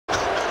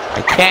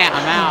I can't,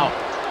 I'm out.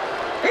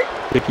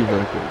 Sticky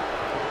record.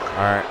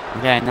 Alright,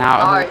 okay,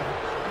 now. Alright.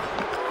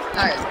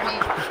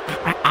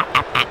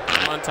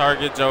 One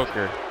target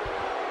Joker.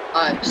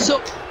 Alright,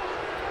 so.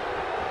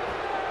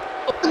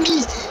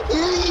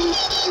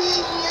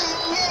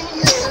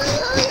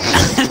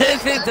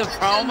 This is the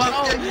promo?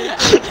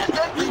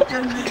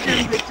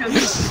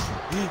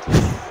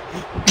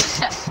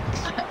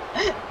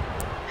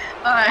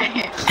 Alright.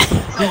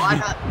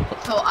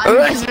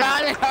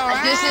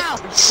 This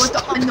is what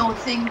the unknown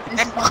thing.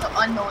 This is what the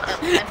unknown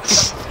element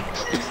is.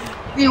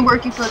 We're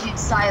working for the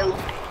asylum,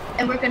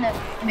 and we're gonna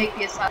make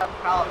the asylum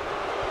proud.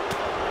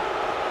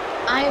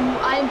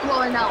 I'm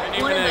calling out. Can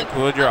you even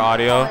include your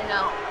audio?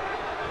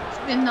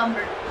 Swim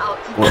number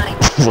out tonight.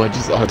 What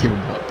is audio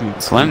about,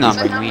 dude? Slim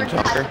number, you mean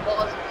Joker?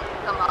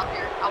 Come out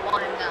here. I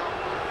want him now.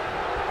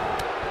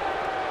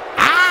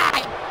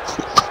 Aye!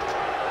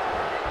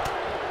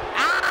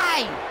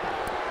 Aye!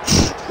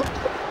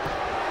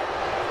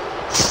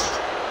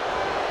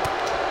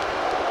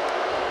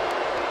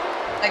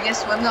 I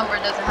guess swim number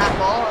doesn't have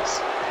balls.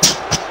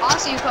 I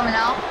see you coming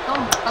out.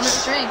 Come to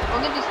the drink. Go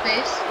get your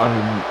space.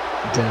 I'm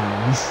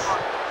down.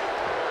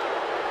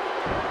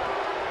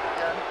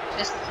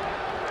 Just.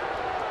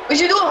 What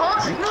you doing, huh?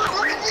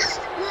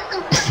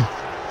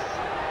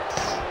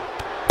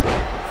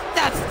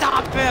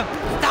 Stop him!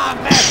 Stop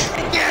him!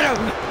 Get him!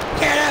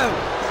 Get him!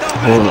 Don't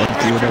Hold let on,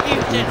 him do it.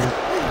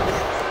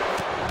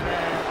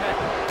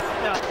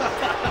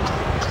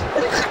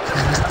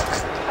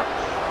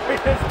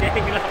 We're just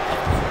ganging up.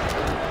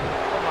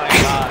 Oh my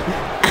god.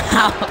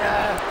 Oh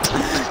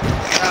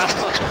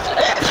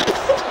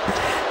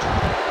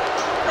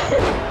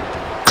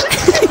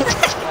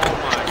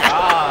my god.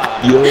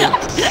 Yeah.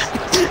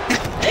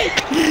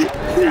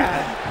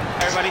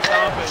 Everybody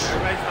stomp him.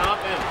 Everybody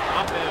stomp him.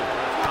 Stomp him.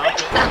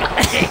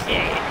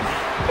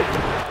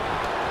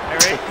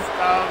 Everybody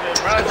stomp him,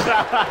 bro.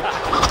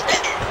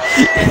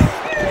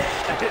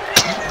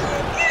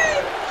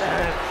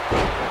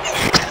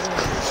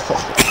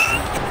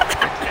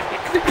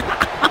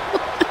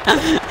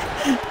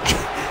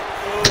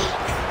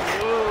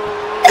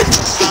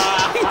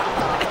 Stop.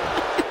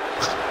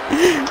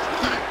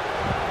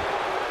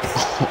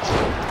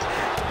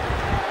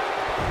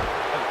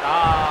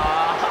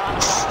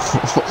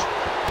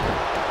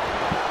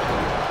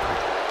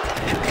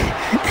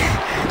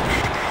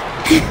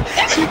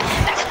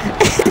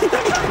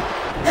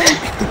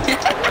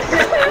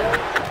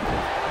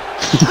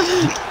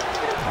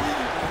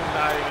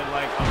 Not even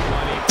like a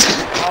funny.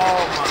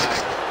 Oh my.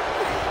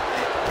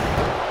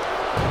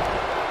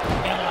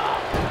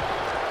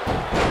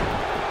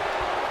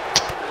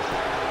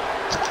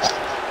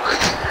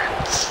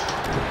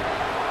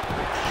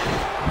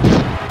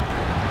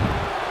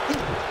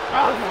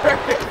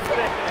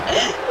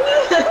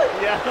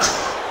 Yeah.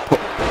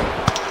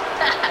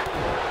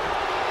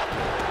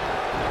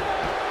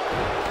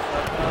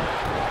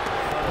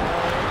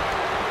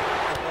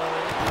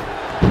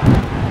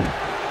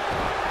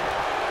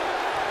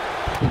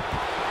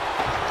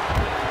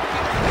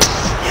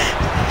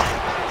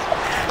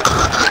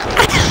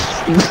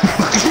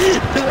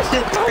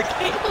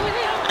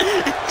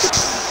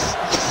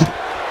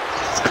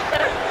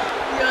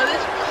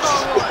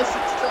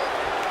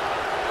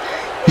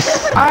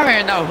 I don't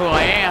even know who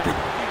I am.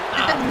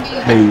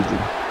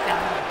 Amazing.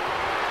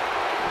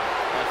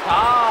 That's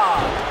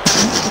hard.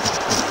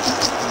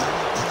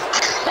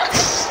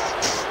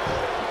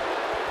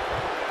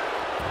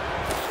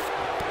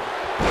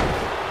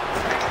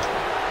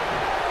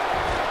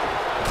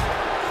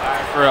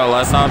 Alright, for real,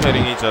 let's stop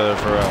hitting each other,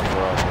 for real.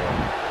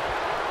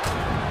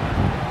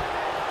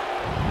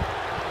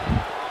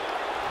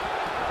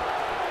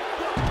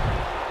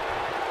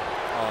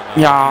 Oh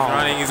no, Yo.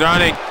 he's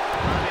running.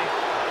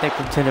 Take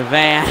him to the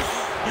van.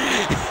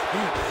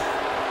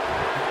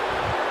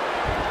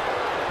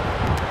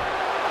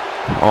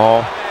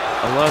 Oh,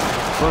 look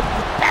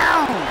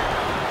down.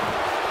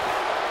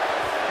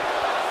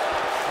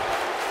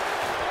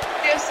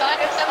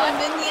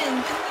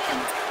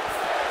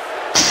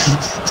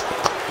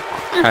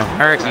 I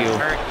hurt you.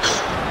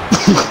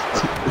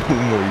 Oh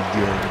my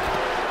god.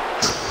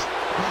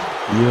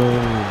 Yo.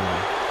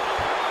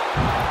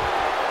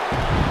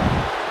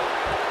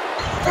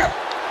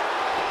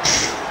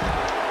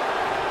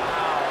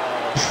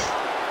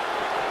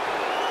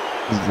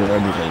 He's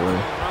running away.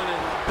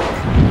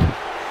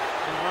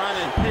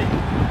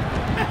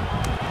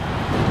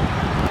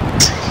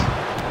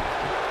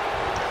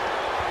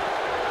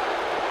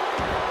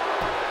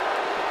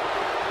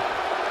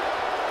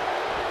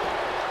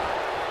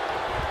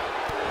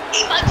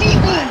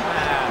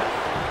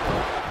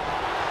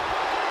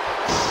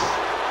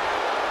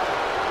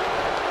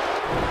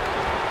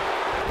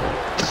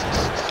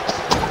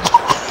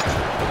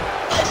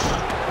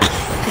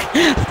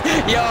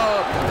 Yo,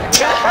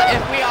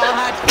 if we all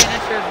had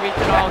finishers, we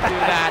could all do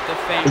that at the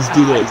same Let's time.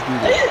 do that, let's do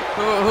that.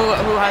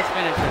 Who has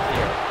finishers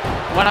here?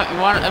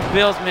 One of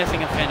Bill's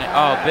missing a finish.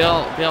 Oh,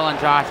 Bill and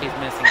Josh is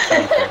missing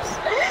finishers.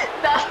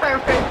 That's our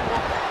ritual.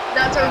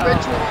 That's our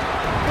ritual.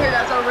 Here,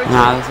 that's our ritual.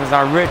 Nah, this is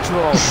our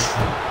ritual.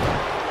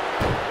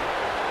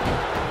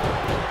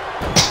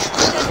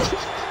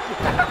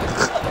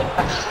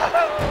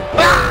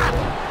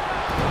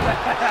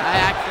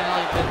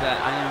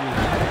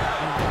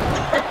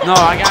 No,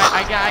 I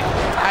gotta get it back.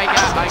 I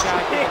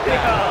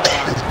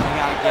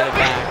gotta get it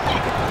back.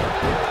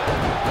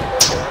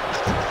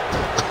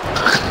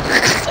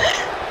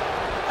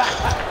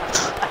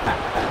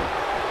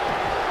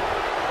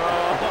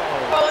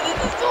 Bro, this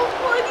is so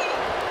funny.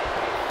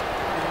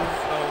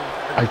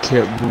 I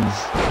can't move.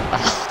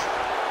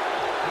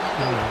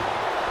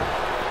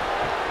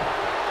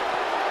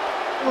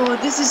 Oh,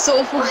 this is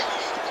so funny.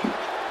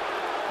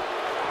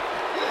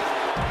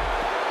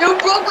 You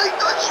broke my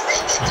fucking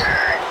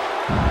signature.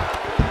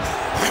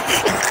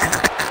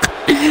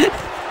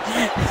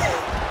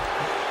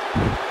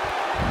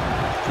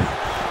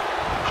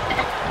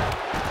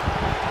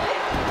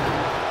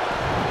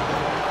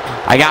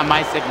 I got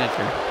my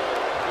signature.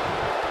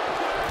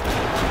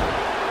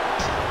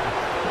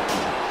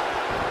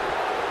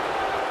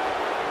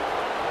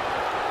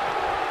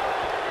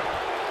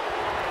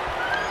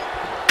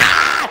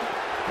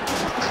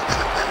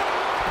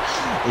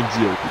 I'm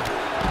joking.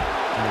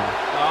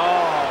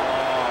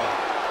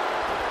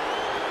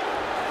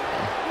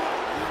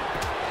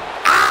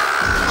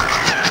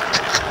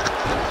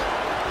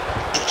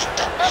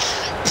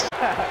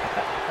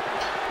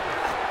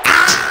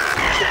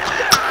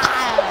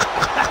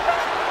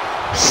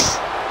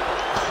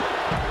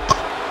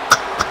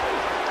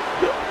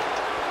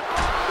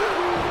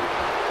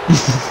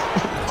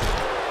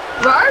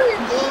 Why are we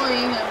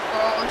bullying him,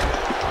 bro?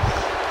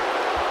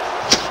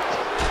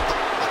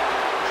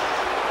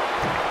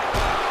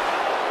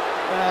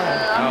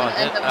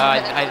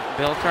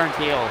 Bill turned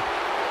heel.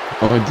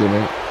 Oh, I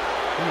didn't.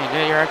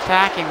 Dude, you're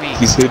attacking me.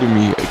 He's hitting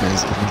me,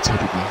 guys. He's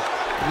hitting me.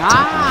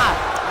 Ah!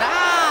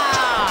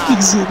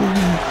 He's hitting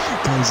me.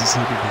 Guys, he's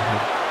hitting me.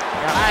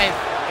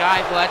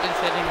 Guys, Legend's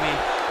hitting me.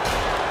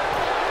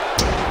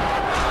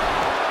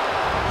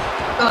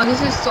 Oh,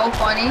 this is so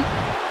funny.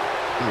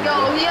 Yo,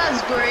 he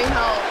has great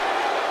health.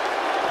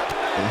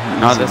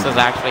 No, this is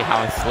actually how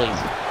I sleep.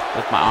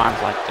 With my arms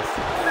like this.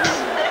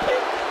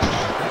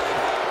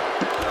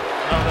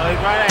 No, he's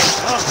right there.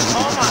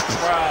 Oh my,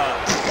 bro.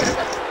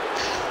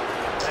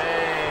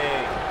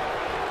 Hey.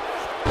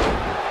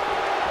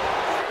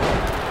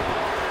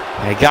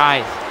 Hey,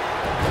 guys.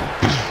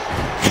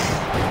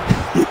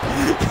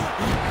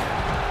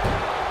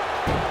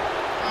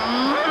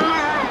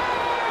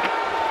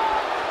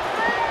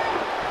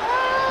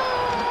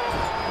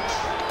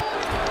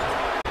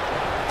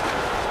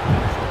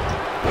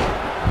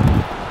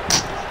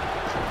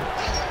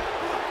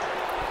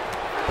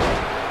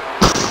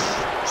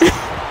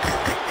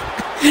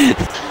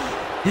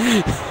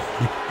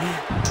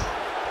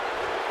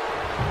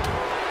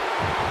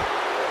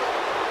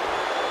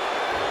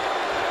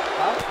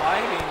 Stop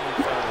fighting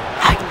each other.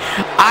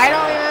 I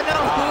don't even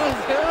know who's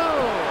who.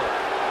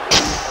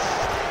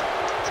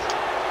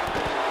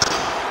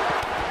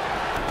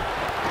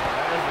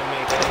 That doesn't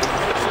make any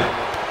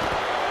sense.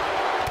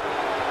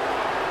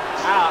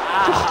 Ow,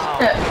 ow.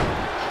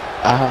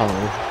 Ow.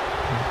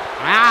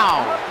 Ow.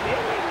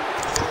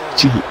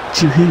 What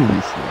you hitting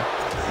me for?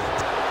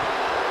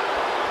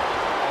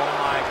 Oh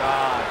my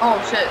god. Oh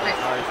shit, wait.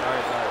 Sorry.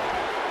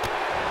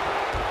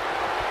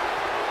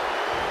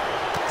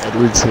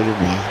 Edward's hitting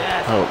me.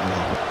 Yes. Help me.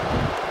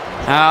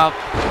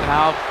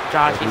 Help,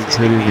 Josh, he's Edward's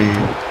hitting hitting me.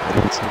 me.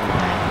 Edward's hitting me.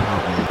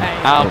 Help me.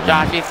 Help, me.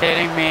 Josh, he's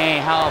hitting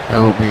me. Help.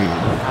 Help me.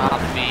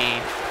 Help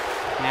me.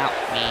 Help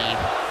me.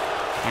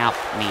 Help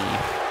me.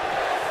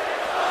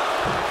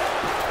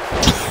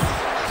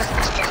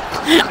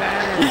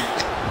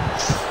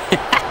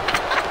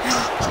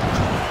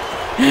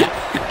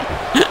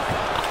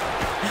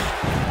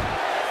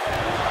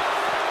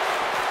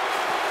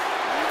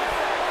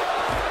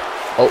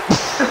 Oh.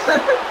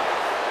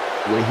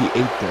 Wait, he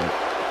ate that.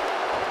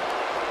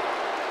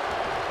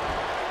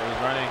 He's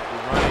running.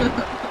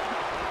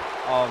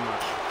 Oh my.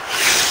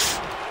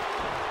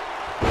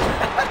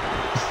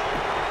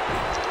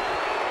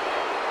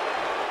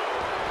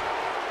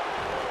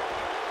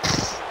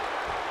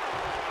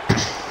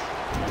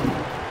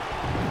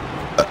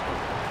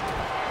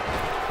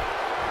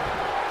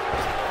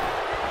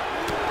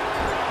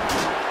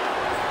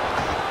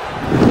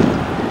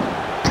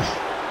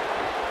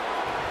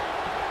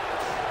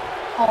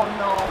 Oh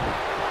no.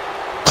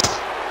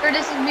 Sir,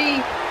 this is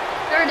me.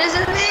 Sir, this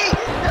is me.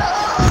 No.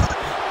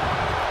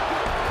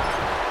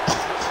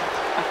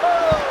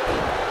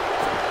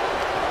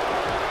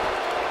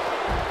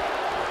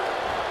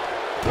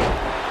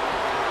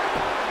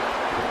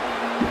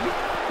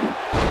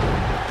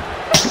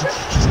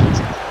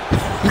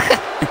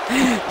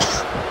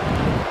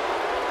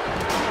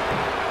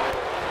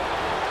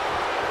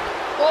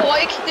 Oh,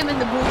 I kicked him in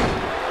the booty.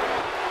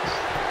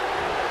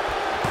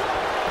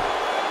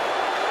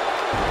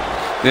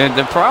 Dude,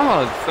 the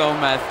promo is so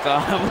messed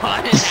up.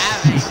 What is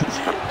happening?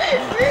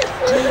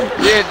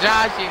 Dude,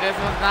 Joshy, this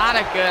was not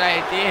a good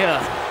idea.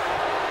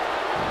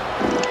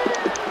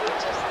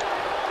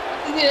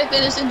 He's gonna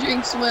finish and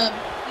drink swim.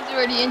 He's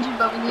already injured,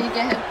 but we need to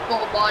get him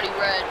full body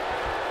red.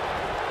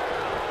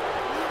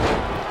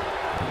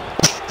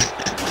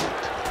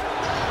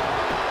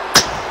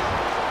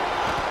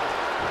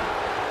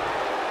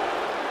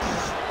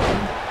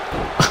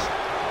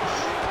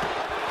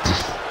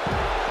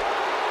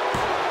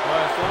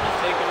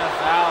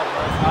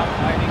 Stop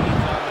fighting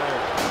each other.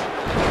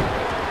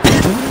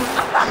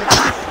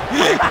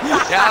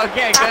 Yeah,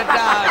 okay, good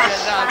job,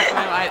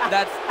 Slim.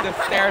 That's the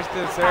stairs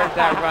deserve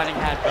that running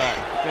headbutt.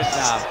 Good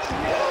job.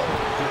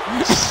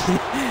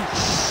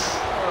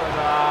 Hold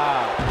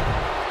on.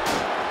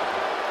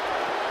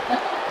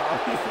 Oh,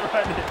 he's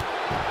running.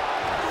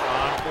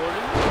 On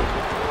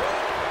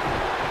 40.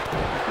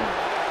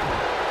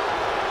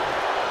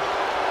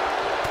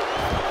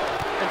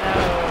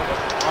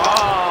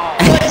 Oh.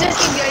 But just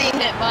keep getting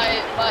hit by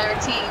our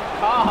team.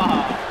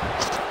 Oh.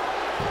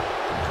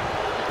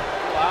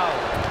 Wow.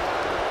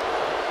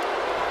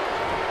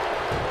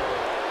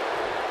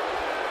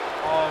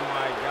 Oh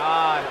my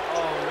God.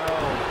 Oh no.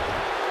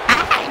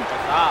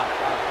 Stop.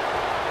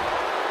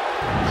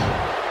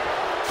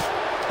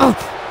 Oh.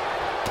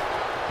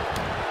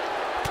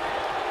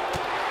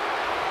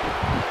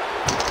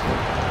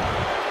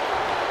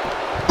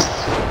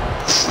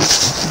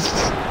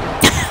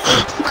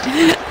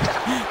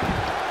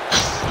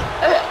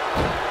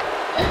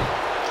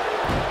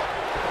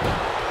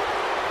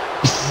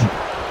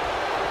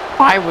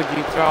 Why would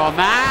you throw him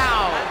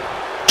out?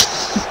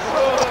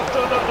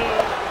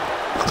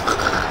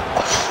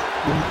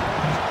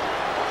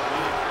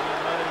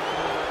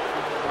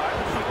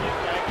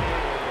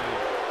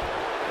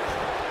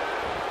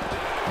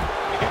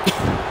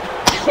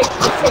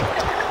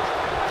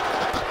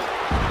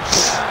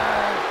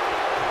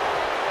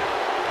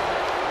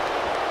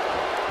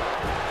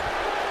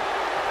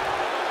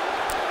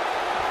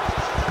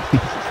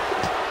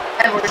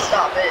 Edward,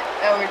 stop it.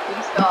 Edward,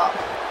 please stop.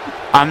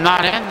 I'm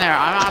not in there.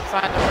 I'm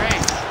outside the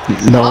ring.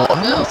 No, Oh,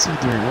 I'm no. not too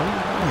there. What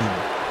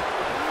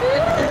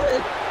are you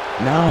doing?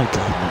 Now I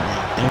got my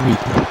ring. There we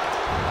go.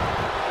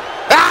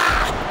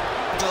 Ah!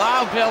 Hello,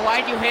 Bill.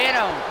 Why'd you hit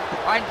him?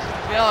 Why'd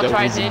Bill That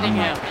try wasn't hitting me.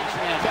 him?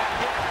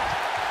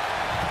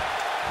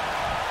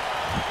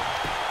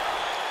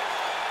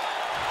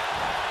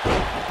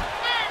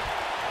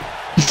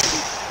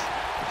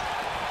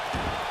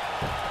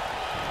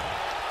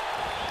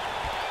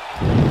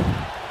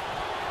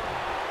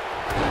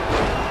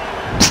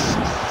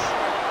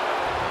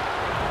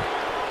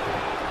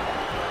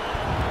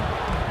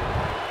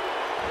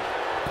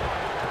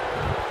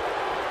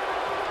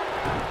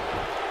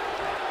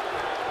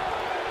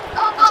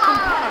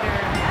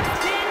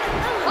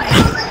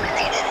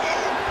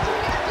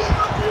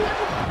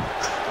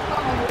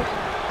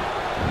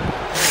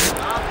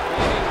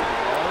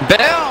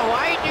 Bill!